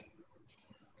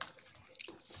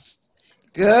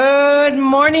Good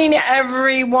morning,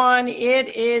 everyone.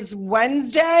 It is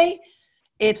Wednesday.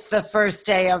 It's the first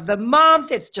day of the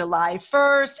month. It's July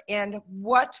 1st. And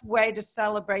what way to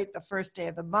celebrate the first day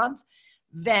of the month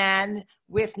than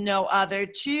with no other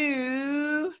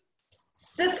two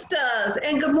Sisters,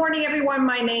 and good morning, everyone.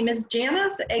 My name is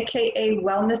Janice, aka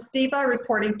Wellness Diva,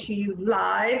 reporting to you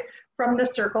live from the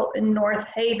Circle in North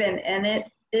Haven, and it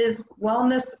is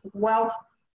Wellness Wealth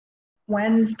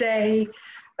Wednesday,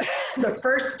 the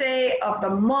first day of the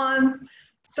month.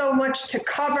 So much to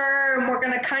cover, and we're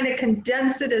going to kind of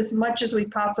condense it as much as we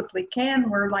possibly can.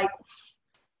 We're like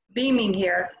beaming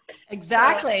here.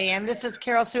 Exactly. And this is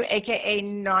Carol Sue, aka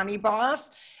Nani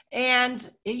Boss. And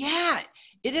yeah,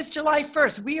 it is July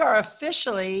 1st. We are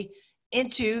officially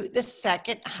into the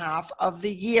second half of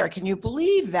the year. Can you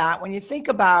believe that when you think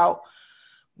about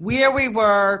where we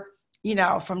were,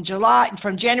 from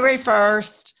January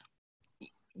 1st,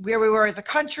 where we were as a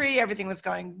country, everything was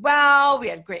going well. We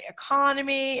had great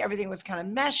economy. Everything was kind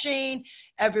of meshing.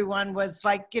 Everyone was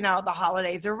like, the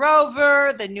holidays are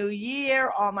over, the new year,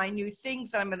 all my new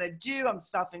things that I'm going to do. I'm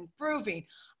self-improving.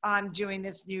 I'm doing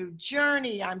this new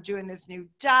journey. I'm doing this new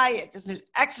diet, this new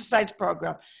exercise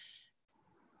program.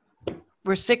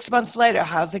 We're 6 months later.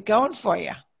 How's it going for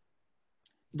you?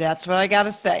 That's what I got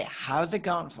to say. How's it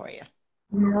going for you?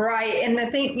 Right. And the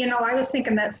thing, I was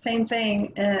thinking that same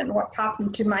thing, and what popped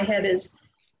into my head is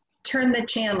turn the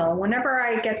channel. Whenever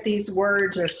I get these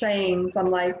words or sayings, I'm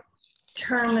like,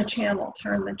 turn the channel,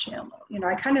 turn the channel.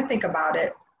 I kind of think about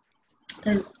it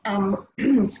as,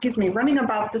 excuse me, running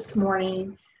about this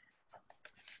morning.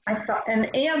 I thought,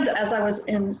 and as I was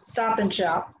in Stop and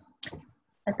Shop,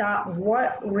 I thought,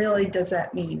 what really does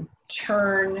that mean?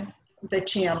 Turn the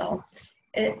channel.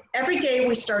 Every day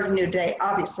we start a new day,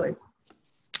 obviously.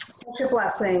 Such a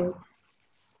blessing,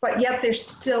 but yet there's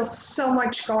still so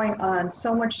much going on,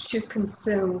 so much to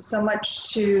consume, so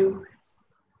much to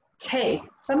take.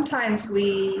 Sometimes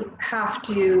we have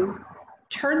to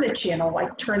turn the channel,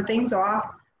 like turn things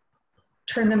off,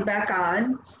 turn them back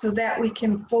on, so that we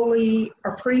can fully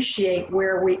appreciate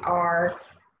where we are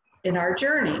in our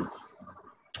journey.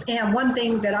 And one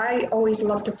thing that I always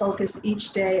love to focus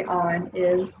each day on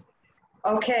is,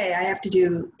 okay, I have to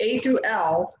do A through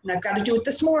L, and I've got to do it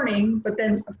this morning, but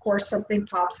then of course something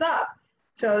pops up.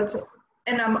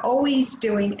 And I'm always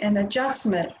doing an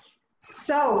adjustment.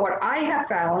 So what I have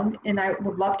found, and I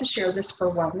would love to share this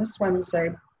for Wellness Wednesday,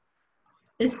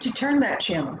 is to turn that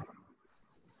channel.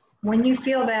 When you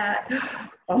feel that,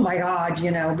 oh my God,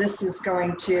 this is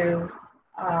going to,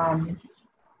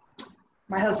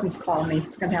 my husband's calling me,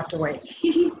 he's gonna have to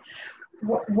wait.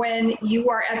 When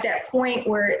you are at that point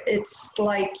where it's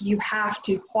like you have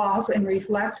to pause and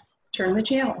reflect, turn the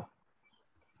channel.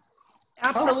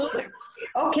 Absolutely.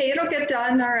 Oh, okay, it'll get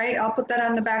done. All right, I'll put that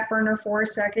on the back burner for a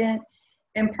second.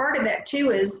 And part of that too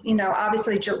is,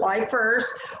 obviously July 1st,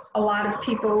 a lot of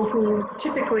people who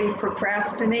typically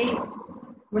procrastinate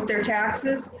with their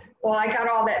taxes. Well, I got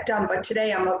all that done, but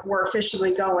today we're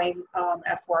officially going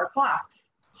at 4 o'clock.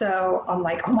 So I'm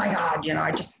like, oh my God,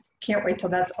 I just can't wait till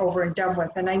that's over and done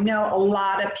with. And I know a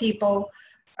lot of people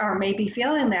are maybe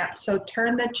feeling that. So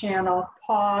turn the channel,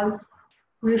 pause,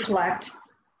 reflect.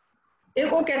 It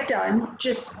will get done.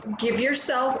 Just give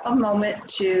yourself a moment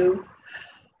to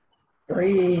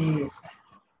breathe.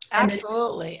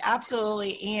 Absolutely.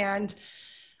 Absolutely. And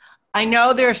I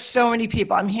know there's so many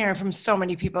people, I'm hearing from so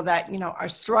many people that, are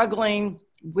struggling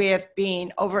with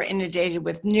being over inundated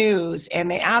with news. And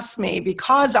they ask me,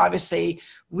 because obviously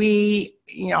we,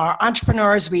 are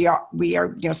entrepreneurs, we are,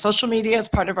 social media is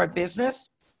part of our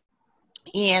business.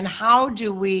 And how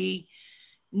do we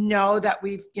know that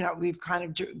we've kind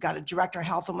of got to direct our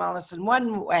health and wellness in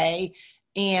one way,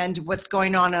 and what's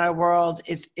going on in our world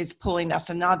is pulling us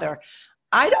another?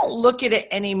 I don't look at it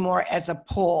anymore as a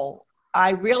pull.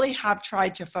 I really have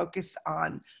tried to focus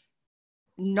on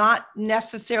not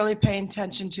necessarily paying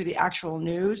attention to the actual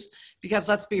news, because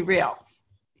let's be real.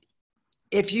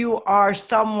 If you are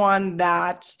someone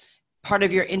that part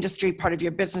of your industry, part of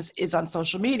your business is on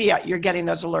social media, you're getting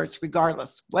those alerts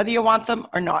regardless, whether you want them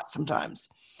or not sometimes.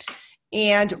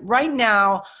 And right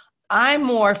now, I'm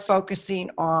more focusing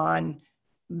on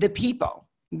the people,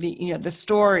 the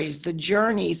stories, the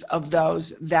journeys of those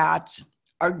that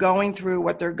are going through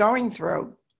what they're going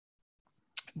through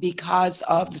because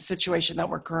of the situation that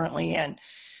we're currently in.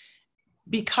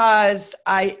 Because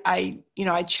I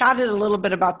chatted a little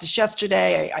bit about this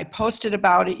yesterday. I posted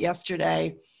about it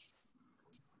yesterday.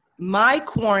 My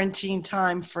quarantine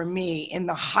time for me in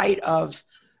the height of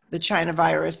the China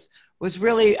virus was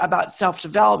really about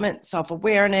self-development,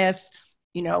 self-awareness,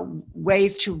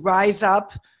 ways to rise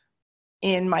up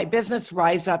in my business,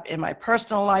 rise up in my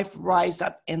personal life, rise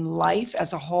up in life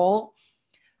as a whole.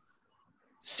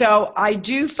 So I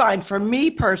do find, for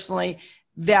me personally,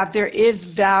 that there is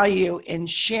value in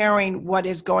sharing what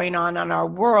is going on in our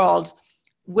world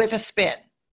with a spin.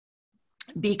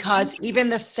 Because even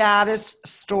the saddest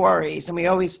stories, and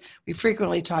we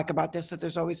frequently talk about this, that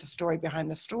there's always a story behind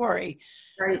the story.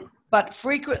 Right. But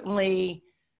frequently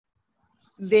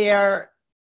there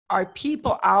are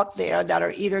people out there that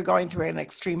are either going through an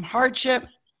extreme hardship,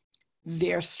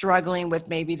 they're struggling with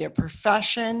maybe their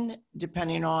profession,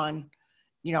 depending on,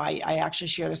 I actually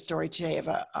shared a story today of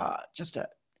just a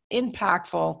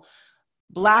impactful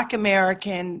Black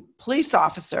American police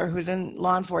officer who's in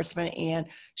law enforcement, and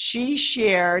she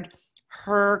shared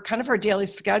her daily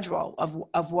schedule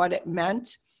of what it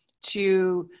meant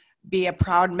to be a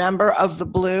proud member of the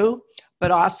Blue, but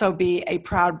also be a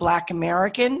proud Black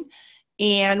American,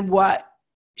 and what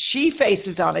she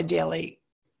faces on a daily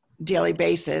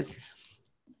basis.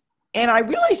 And I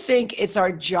really think it's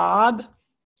our job,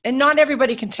 and not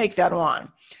everybody can take that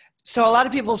on. So a lot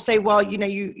of people say, well,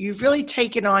 you've really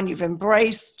taken on, you've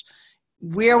embraced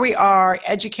where we are,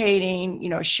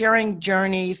 educating, sharing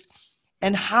journeys.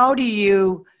 And how do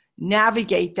you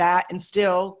navigate that and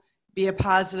still be a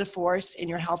positive force in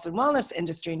your health and wellness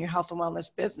industry, in your health and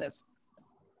wellness business?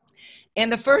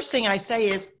 And the first thing I say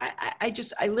is,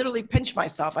 I literally pinch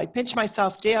myself. I pinch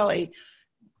myself daily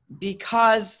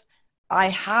because I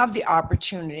have the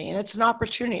opportunity, and it's an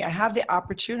opportunity. I have the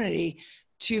opportunity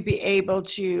to be able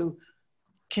to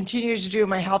continue to do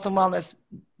my health and wellness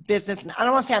business. And I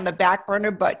don't want to say on the back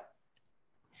burner, but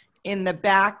in the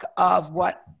back of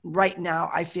what right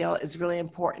now I feel is really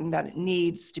important, that it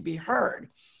needs to be heard.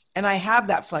 And I have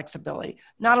that flexibility.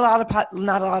 Not a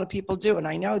lot of people do, and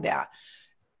I know that.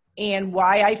 And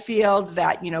why I feel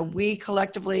that, we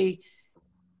collectively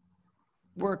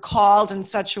were called in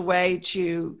such a way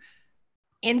to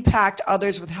impact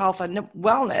others with health and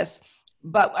wellness.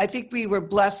 But I think we were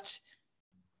blessed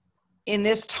in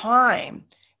this time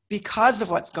because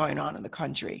of what's going on in the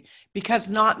country, because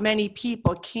not many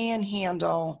people can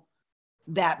handle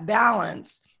that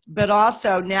balance, but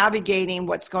also navigating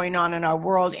what's going on in our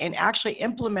world and actually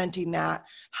implementing that,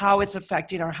 how it's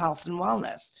affecting our health and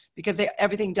wellness, because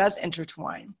everything does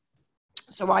intertwine.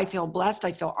 So I feel blessed.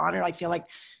 I feel honored. I feel like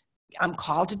I'm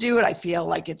called to do it. I feel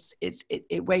like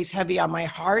it weighs heavy on my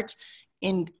heart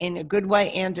in a good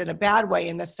way and in a bad way,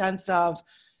 in the sense of,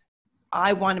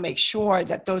 I want to make sure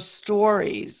that those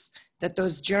stories, that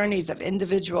those journeys of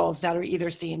individuals that are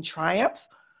either seeing triumph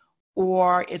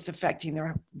or it's affecting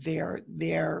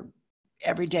their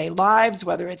everyday lives,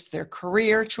 whether it's their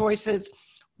career choices,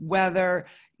 whether,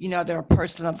 they're a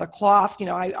person of the cloth.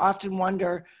 I often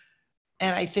wonder,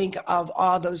 and I think of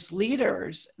all those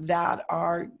leaders that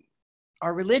are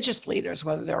religious leaders,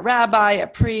 whether they're a rabbi, a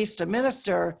priest, a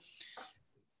minister,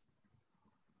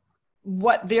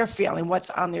 what they're feeling, what's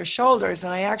on their shoulders.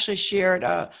 And I actually shared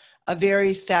a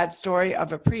very sad story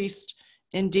of a priest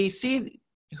in DC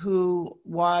who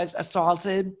was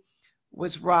assaulted,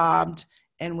 was robbed,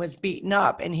 and was beaten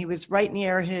up. And he was right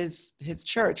near his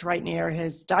church, right near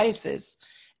his diocese,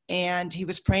 and he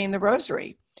was praying the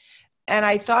rosary. And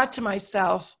I thought to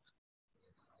myself,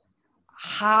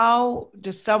 how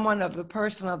does someone of the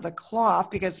person of the cloth,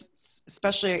 because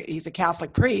especially he's a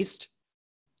Catholic priest,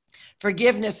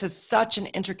 forgiveness is such an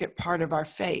intricate part of our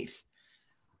faith.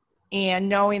 And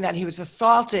knowing that he was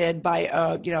assaulted by,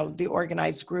 the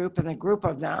organized group and the group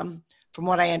of them, from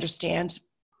what I understand,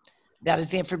 that is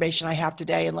the information I have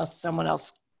today, unless someone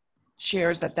else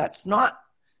shares that that's not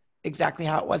exactly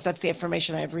how it was. That's the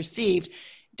information I have received.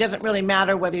 It doesn't really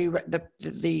matter whether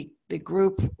the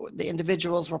group, the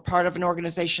individuals were part of an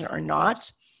organization or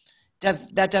not.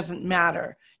 That doesn't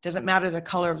matter. Doesn't matter the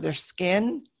color of their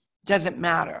skin. Doesn't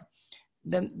matter.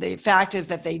 The fact is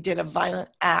that they did a violent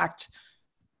act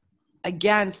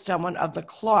against someone of the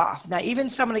cloth. Now, even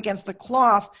someone against the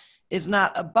cloth is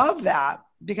not above that,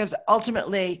 because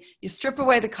ultimately you strip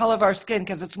away the color of our skin,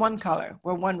 because it's one color.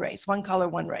 We're one race, one color,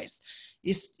 one race.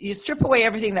 You strip away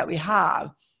everything that we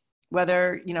have,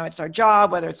 whether, it's our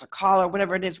job, whether it's a collar,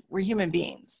 whatever it is, we're human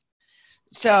beings.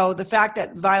 So the fact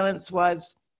that violence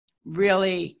was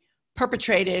really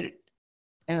perpetrated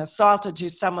and assaulted to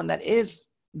someone that is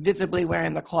visibly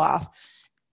wearing the cloth,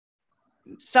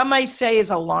 some might say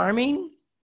is alarming,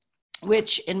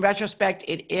 which in retrospect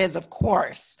it is, of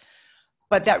course,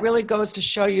 but that really goes to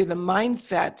show you the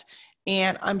mindset.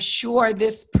 And I'm sure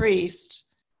this priest,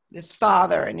 this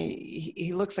father, and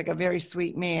he looks like a very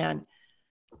sweet man,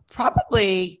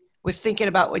 probably was thinking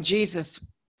about what Jesus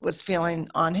was feeling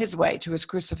on his way to his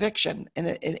crucifixion. And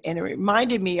it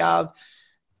reminded me of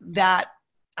that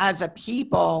as a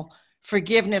people,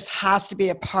 forgiveness has to be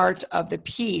a part of the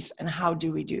peace. And how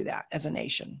do we do that as a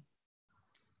nation?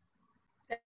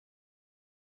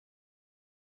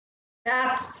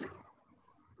 That's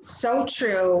so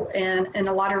true. And in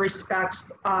a lot of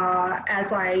respects,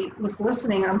 as I was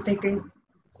listening, I'm thinking,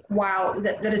 wow,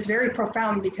 that is very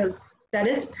profound, because that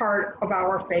is part of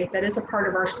our faith. That is a part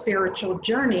of our spiritual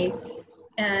journey.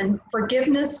 And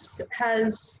forgiveness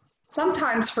has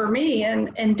sometimes, for me,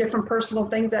 and different personal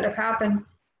things that have happened,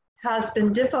 has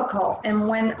been difficult. And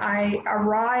when I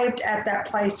arrived at that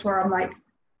place where I'm like,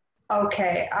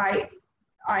 okay, I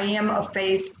am of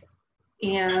faith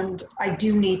and I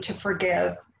do need to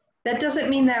forgive. That doesn't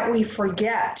mean that we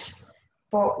forget,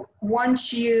 but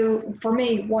once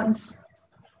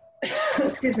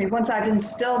excuse me, once I've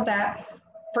instilled that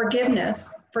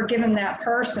forgiveness, forgiven that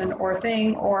person or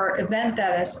thing or event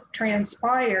that has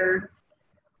transpired,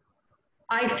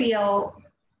 I feel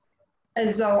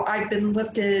as though I've been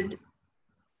lifted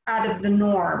out of the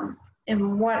norm.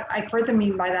 And what I further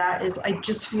mean by that is I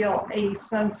just feel a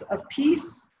sense of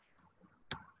peace,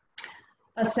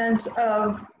 a sense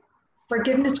of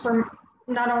forgiveness for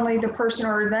not only the person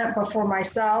or event, but for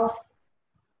myself,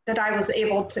 that I was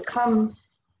able to come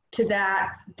to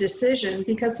that decision,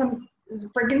 because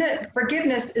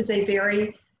forgiveness is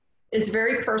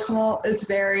very personal. It's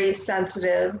very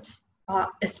sensitive,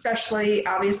 especially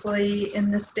obviously in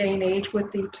this day and age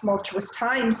with the tumultuous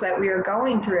times that we are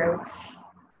going through.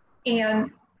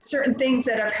 And certain things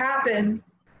that have happened,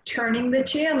 turning the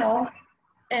channel,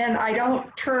 and I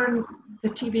don't turn the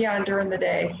TV on during the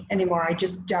day anymore. I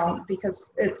just don't,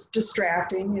 because it's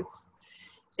distracting.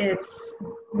 It's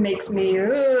makes me,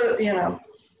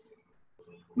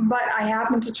 But I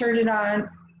happened to turn it on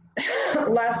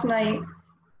last night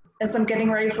as I'm getting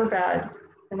ready for bed.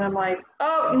 And I'm like,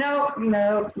 oh,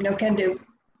 no can do.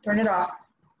 Turn it off.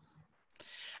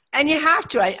 And you have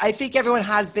to. I think everyone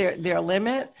has their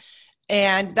limit.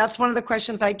 And that's one of the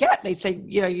questions I get. They say,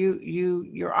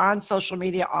 you're on social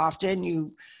media often.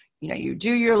 You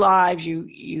do your lives.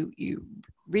 You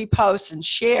repost and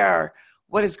share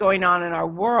what is going on in our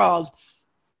world.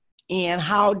 And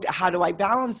how do I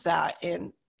balance that?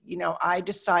 And I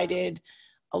decided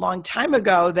a long time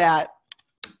ago that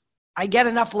I get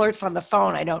enough alerts on the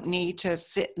phone. I don't need to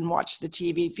sit and watch the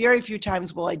TV. Very few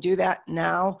times will I do that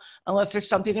now, unless there's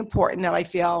something important that I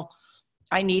feel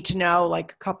I need to know.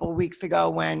 Like a couple of weeks ago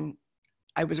when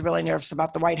I was really nervous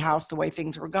about the White House, the way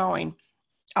things were going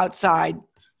outside.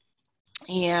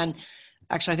 And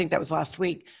actually, I think that was last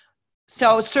week.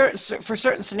 So for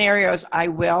certain scenarios, I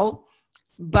will.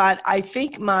 But I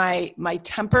think my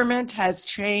temperament has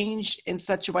changed in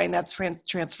such a way, and that's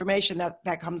transformation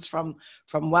that comes from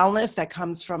wellness, that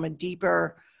comes from a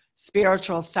deeper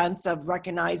spiritual sense of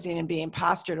recognizing and being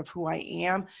postured of who I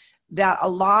am, that a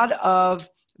lot of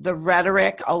the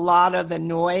rhetoric, a lot of the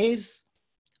noise,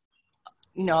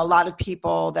 a lot of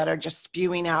people that are just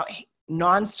spewing out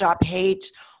nonstop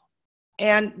hate,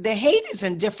 and the hate is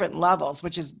in different levels,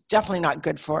 which is definitely not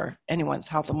good for anyone's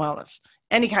health and wellness.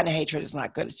 Any kind of hatred is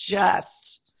not good. It's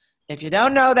just, if you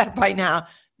don't know that by now,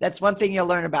 that's one thing you'll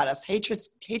learn about us. Hatred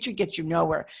gets you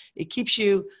nowhere. It keeps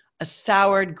you a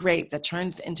soured grape that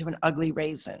turns into an ugly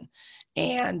raisin.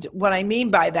 And what I mean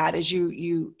by that is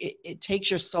it takes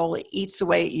your soul, it eats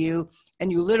away at you, and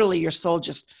you literally, your soul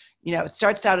just, it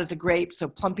starts out as a grape, so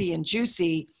plumpy and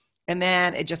juicy, and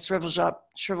then it just shrivels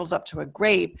up to a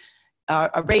grape,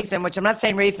 a raisin, which I'm not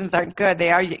saying raisins aren't good.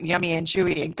 They are yummy and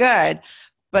chewy and good.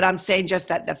 But I'm saying just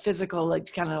that the physical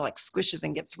kind of squishes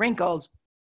and gets wrinkled.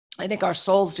 I think our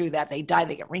souls do that. They die,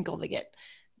 they get wrinkled, they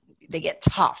get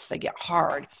tough, they get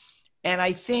hard. And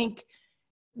I think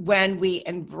when we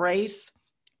embrace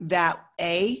that,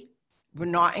 we're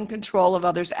not in control of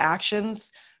others'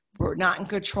 actions. We're not in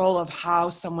control of how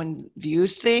someone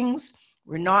views things.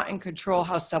 We're not in control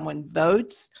how someone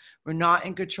votes. We're not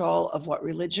in control of what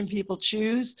religion people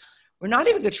choose. We're not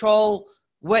even in control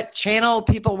what channel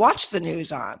people watch the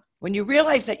news on. When you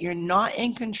realize that you're not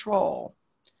in control,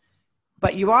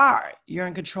 but you're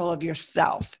in control of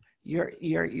yourself,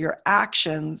 your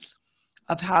actions,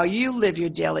 of how you live your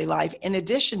daily life, in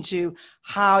addition to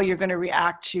how you're going to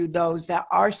react to those that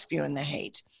are spewing the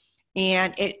hate.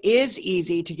 And it is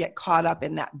easy to get caught up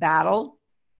in that battle.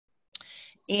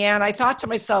 And I thought to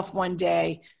myself one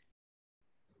day,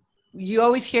 you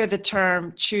always hear the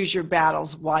term, choose your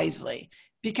battles wisely.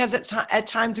 Because at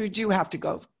times we do have to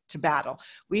go to battle.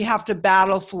 We have to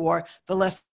battle for the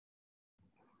less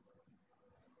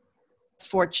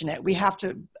fortunate. We have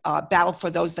to battle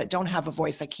for those that don't have a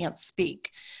voice, that can't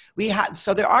speak.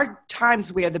 So there are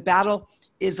times where the battle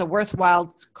is a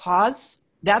worthwhile cause,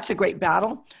 that's a great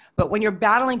battle. But when you're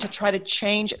battling to try to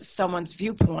change someone's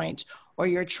viewpoint, or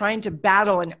you're trying to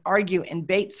battle and argue and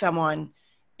bait someone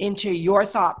into your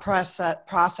thought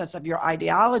process of your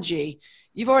ideology,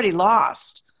 you've already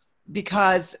lost,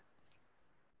 because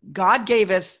God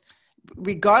gave us,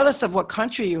 regardless of what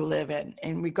country you live in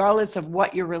and regardless of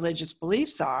what your religious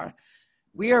beliefs are,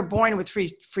 we are born with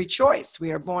free choice.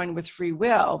 We are born with free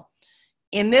will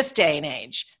in this day and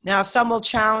age. Now, some will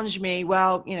challenge me,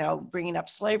 well, bringing up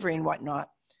slavery and whatnot.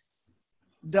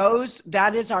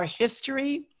 That is our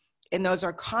history, and those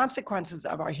are consequences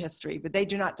of our history, but they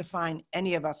do not define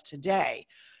any of us today.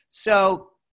 So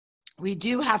we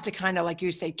do have to kind of, like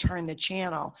you say, turn the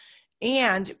channel.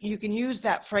 And you can use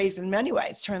that phrase in many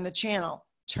ways: turn the channel,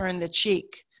 turn the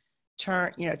cheek,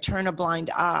 turn a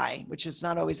blind eye, which is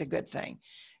not always a good thing.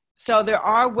 So there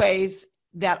are ways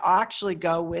that actually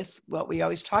go with what we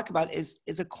always talk about is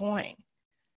a coin.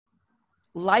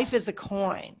 Life is a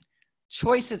coin.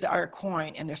 Choices are a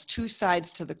coin, and there's two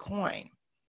sides to the coin.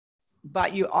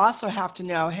 But you also have to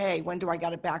know, hey, when do I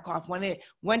got to back off?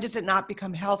 When does it not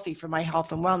become healthy for my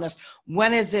health and wellness?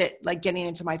 When is it like getting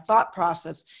into my thought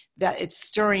process that it's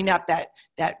stirring up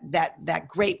that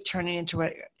grape turning into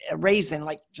a raisin,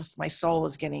 like just my soul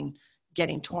is getting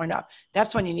torn up?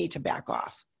 That's when you need to back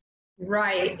off.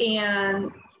 Right.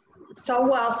 And so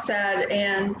well said.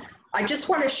 And I just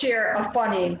want to share a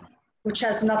funny, which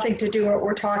has nothing to do with what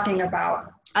we're talking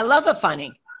about. I love a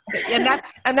funny.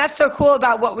 And that's so cool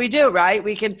about what we do, right?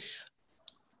 We can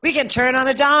turn on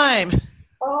a dime.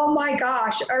 Oh my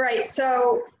gosh. All right.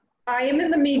 So I am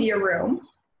in the media room,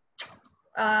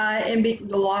 in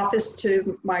the law office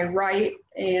to my right,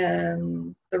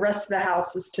 and the rest of the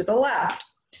house is to the left.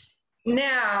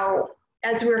 Now,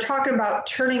 as we were talking about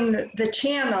turning the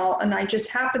channel, and I just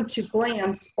happened to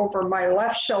glance over my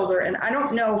left shoulder, and I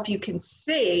don't know if you can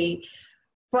see,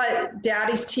 but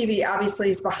Daddy's TV obviously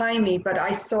is behind me, but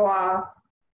I saw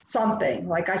something,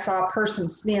 like I saw a person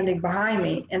standing behind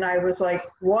me, and I was like,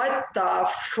 what the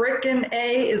frickin'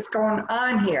 A is going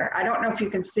on here? I don't know if you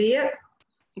can see it.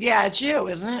 Yeah, it's you,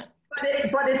 isn't it?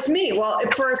 But it's me. Well,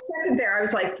 for a second there, I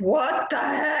was like, what the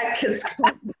heck is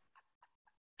going on?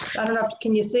 I don't know,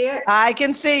 can you see it? I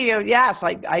can see you. Yes,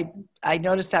 I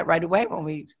noticed that right away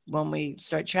when we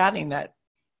start chatting, that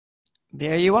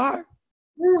there you are.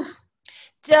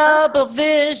 Double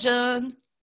vision.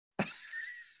 Actually,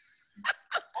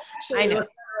 I know. Look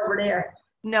over there.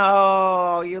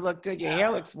 No, you look good. Your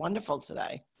hair looks wonderful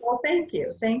today. Well, thank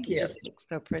you. Thank you. It just looks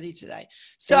so pretty today.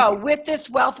 So with this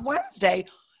Wellness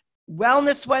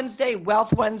Wednesday,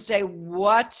 Wealth Wednesday,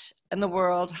 what in the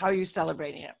world, how are you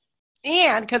celebrating it?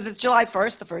 And because it's July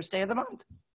 1st, the first day of the month.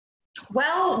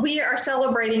 Well, we are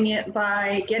celebrating it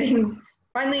by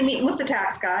finally meeting with the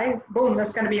tax guy. Boom,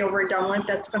 that's going to be over and done with.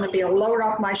 That's going to be a load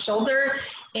off my shoulder.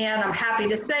 And I'm happy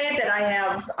to say that I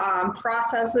have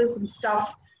processes and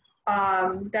stuff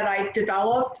that I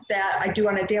developed that I do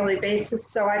on a daily basis.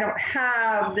 So I don't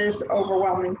have this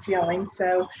overwhelming feeling.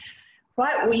 So,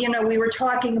 but we were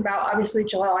talking about, obviously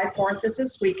July 4th is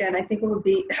this weekend. I think it would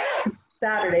be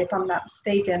Saturday, if I'm not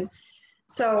mistaken.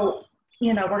 So,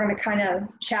 we're going to kind of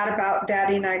chat about,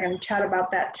 Daddy and I are going to chat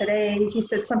about that today. He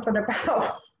said something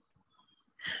about,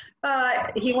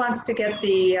 he wants to get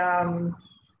the,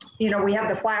 we have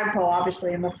the flagpole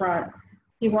obviously in the front.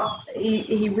 He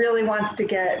really wants to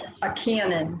get a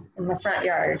cannon in the front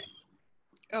yard.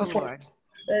 Oh, Lord.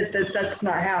 That's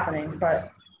not happening, but,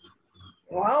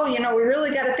 well, we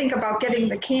really got to think about getting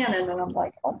the cannon. And I'm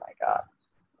like, oh my God.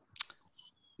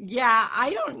 Yeah,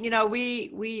 I don't,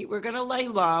 we're going to lay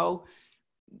low.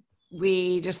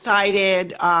 We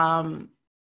decided, I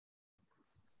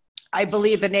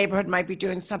believe the neighborhood might be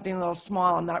doing something a little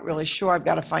small. I'm not really sure. I've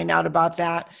got to find out about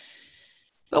that.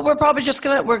 But we're probably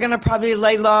we're going to probably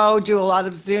lay low, do a lot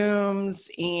of Zooms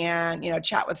and,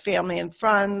 chat with family and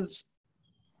friends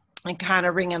and kind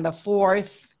of ring in the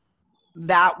fourth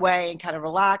that way and kind of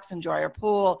relax, enjoy our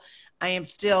pool. I am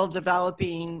still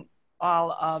developing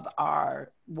all of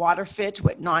our Water Fit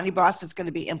with Nani Boss that's going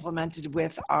to be implemented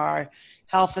with our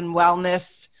health and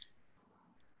wellness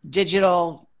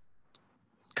digital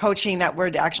coaching that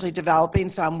we're actually developing.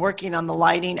 So I'm working on the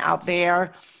lighting out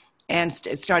there and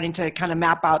starting to kind of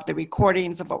map out the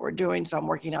recordings of what we're doing. So I'm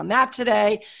working on that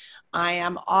today. I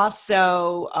am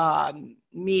also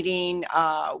meeting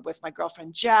with my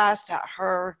girlfriend Jess at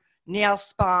her nail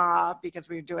spa because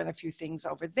we're doing a few things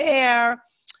over there,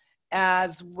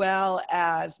 as well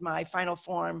as my final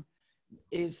form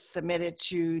is submitted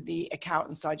to the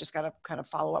accountant. So I just got to kind of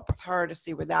follow up with her to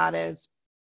see where that is.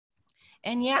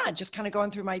 And yeah, just kind of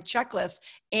going through my checklist.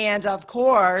 And of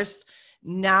course,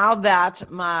 now that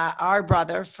our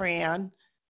brother, Fran,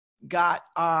 got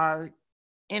our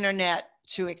internet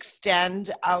to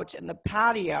extend out in the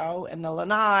patio and the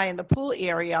lanai and the pool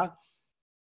area.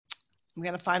 I'm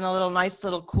going to find a nice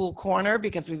little cool corner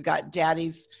because we've got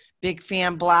Daddy's big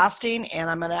fan blasting, and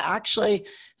I'm going to actually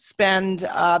spend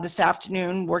this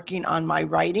afternoon working on my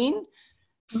writing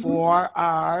for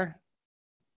our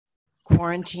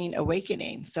quarantine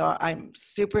awakening. So I'm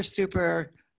super,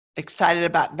 super excited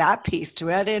about that piece to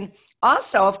it. And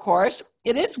also, of course,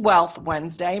 it is Wealth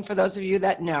Wednesday. And for those of you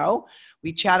that know,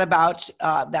 we chat about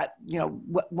that,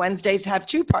 Wednesdays have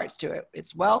two parts to it.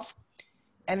 It's wealth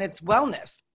and it's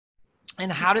wellness.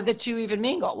 And how do the two even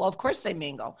mingle? Well, of course they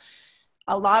mingle.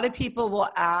 A lot of people will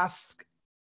ask,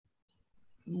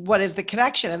 what is the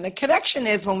connection? And the connection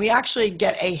is when we actually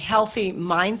get a healthy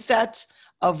mindset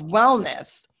of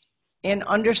wellness and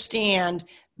understand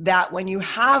that when you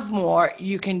have more,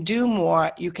 you can do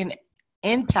more, you can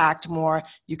impact more,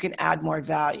 you can add more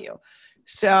value.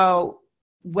 So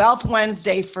Wealth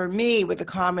Wednesday for me, with a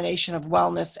combination of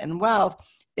wellness and wealth,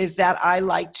 is that I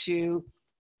like to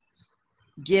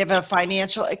give a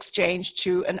financial exchange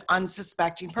to an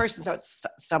unsuspecting person. So it's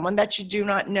someone that you do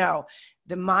not know.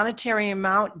 The monetary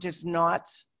amount does not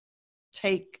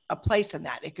take a place in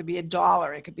that. It could be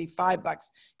 $1, it could be $5, it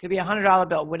could be $100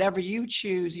 bill, whatever you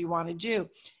choose you want to do.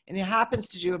 And it happens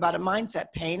to do about a mindset,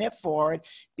 paying it forward,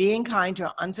 being kind to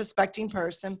an unsuspecting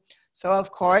person. So of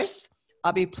course,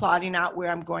 I'll be plotting out where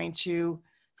I'm going to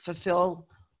fulfill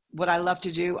what I love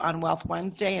to do on Wealth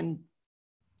Wednesday. And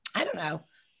I don't know,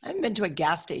 I haven't been to a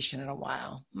gas station in a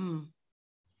while.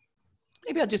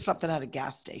 Maybe I'll do something at a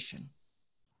gas station.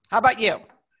 How about you?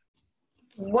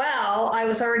 Well, I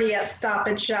was already at Stop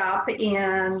and Shop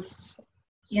and,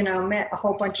 met a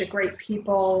whole bunch of great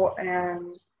people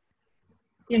and,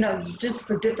 just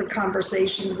the different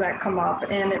conversations that come up.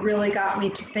 And it really got me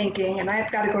to thinking, and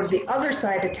I've got to go to the other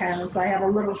side of town. So I have a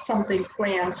little something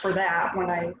planned for that when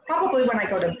I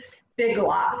go to Big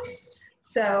Lots.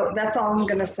 So that's all I'm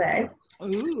going to say.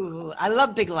 Ooh, I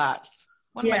love Big Lots.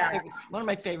 One of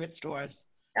my favorite stores.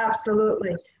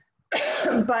 Absolutely.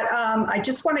 But I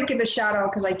just want to give a shout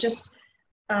out because I just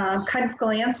kind of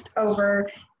glanced over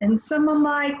and some of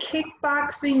my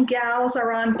kickboxing gals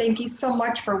are on. Thank you so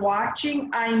much for watching.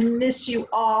 I miss you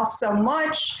all so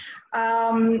much.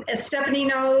 As Stephanie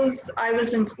knows, I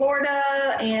was in Florida,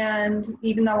 and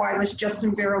even though I was just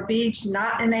in Vero Beach,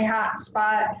 not in a hot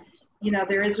spot,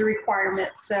 there is a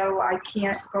requirement, so I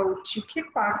can't go to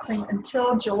kickboxing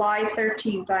until July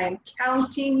 13th. I am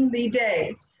counting the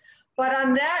days. But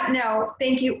on that note,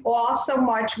 thank you all so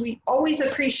much. We always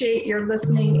appreciate your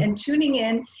listening and tuning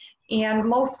in. And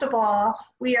most of all,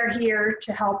 we are here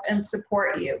to help and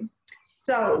support you.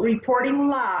 So reporting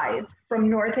live from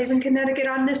North Haven, Connecticut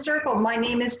on this circle, my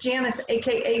name is Janice,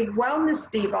 AKA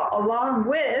Wellness Diva, along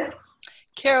with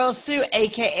Carol Sue,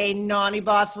 AKA Naughty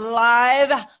Boss,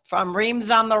 live from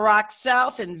Reams on the Rock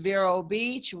South in Vero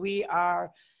Beach. We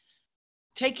are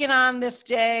taking on this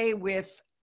day with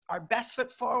our best foot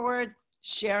forward,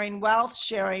 sharing wealth,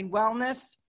 sharing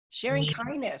wellness, sharing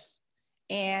kindness.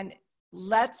 And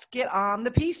let's get on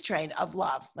the peace train of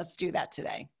love. Let's do that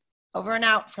today. Over and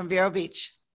out from Vero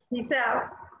Beach. Peace out.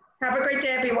 Have a great day,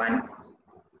 everyone.